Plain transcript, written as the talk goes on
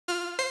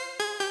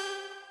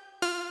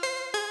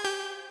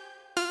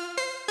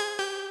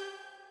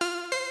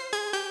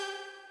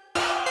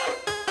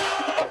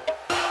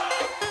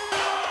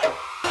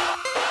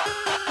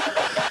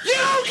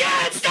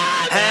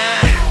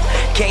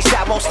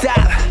don't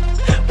stop.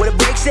 Where the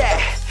brakes at?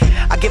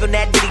 I give him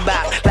that diddy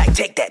bop. Like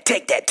take that,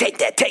 take that, take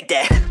that, take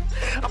that.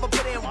 I'ma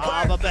put in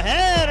work. Up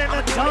ahead and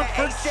a dunk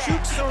for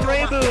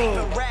Chuks-Arebu.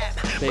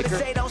 Baker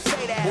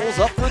pulls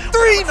up for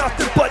three,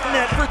 nothing but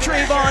net for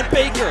Trayvon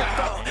Baker.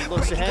 He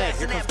looks ahead,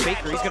 here comes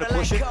Baker, he's gonna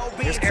push it.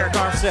 Here's Eric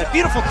Armstead,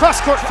 beautiful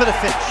cross court for the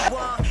finish.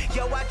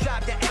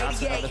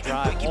 Johnson on the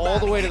drive, all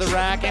the way to the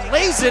rack and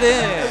lays it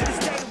in.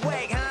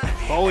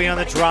 Bowie on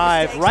the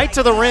drive, right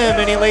to the rim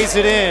and he lays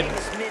it in.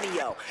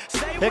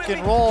 Pick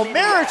and roll,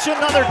 Marich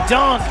another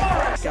dunk.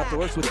 Got the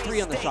Orst with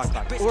 3 on the shot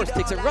clock. Orst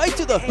takes it right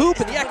to the hoop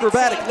and the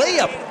acrobatic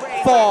layup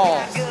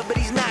falls. But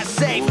he's not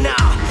safe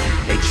now.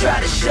 They try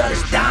to shut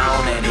us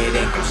down and it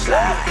ain't gon'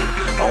 slide.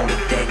 Only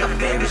thing I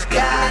fear is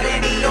God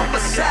and he on my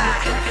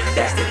side.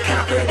 That's the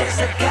confidence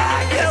I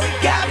got, 'cause he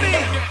got